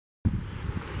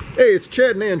Hey, it's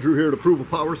Chad and Andrew here to Approval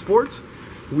Power Sports.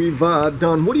 We've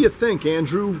done, what do you think,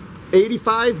 Andrew?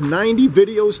 85, 90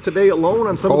 videos today alone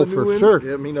on some of the new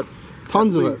sure. I mean,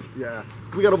 tons of it. Yeah.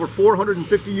 We got over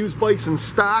 450 used bikes in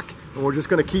stock, and we're just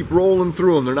going to keep rolling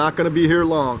through them. They're not going to be here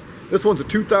long. This one's a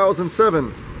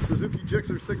 2007 Suzuki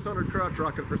GSXR600 Crotch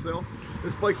rocket for sale.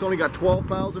 This bike's only got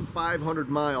 12,500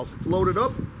 miles. It's loaded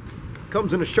up.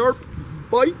 Comes in a sharp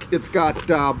bike. It's got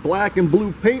black and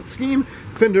blue paint scheme,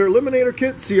 fender eliminator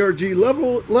kit, CRG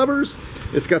levers.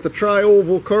 It's got the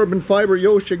tri-oval carbon fiber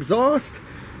Yosh exhaust.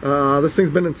 This thing's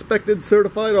been inspected,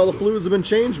 certified, all the fluids have been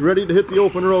changed, ready to hit the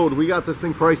open road. We got this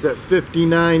thing priced at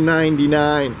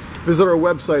 $59.99. Visit our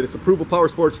website, it's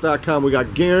approvalpowersports.com. We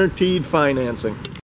got guaranteed financing.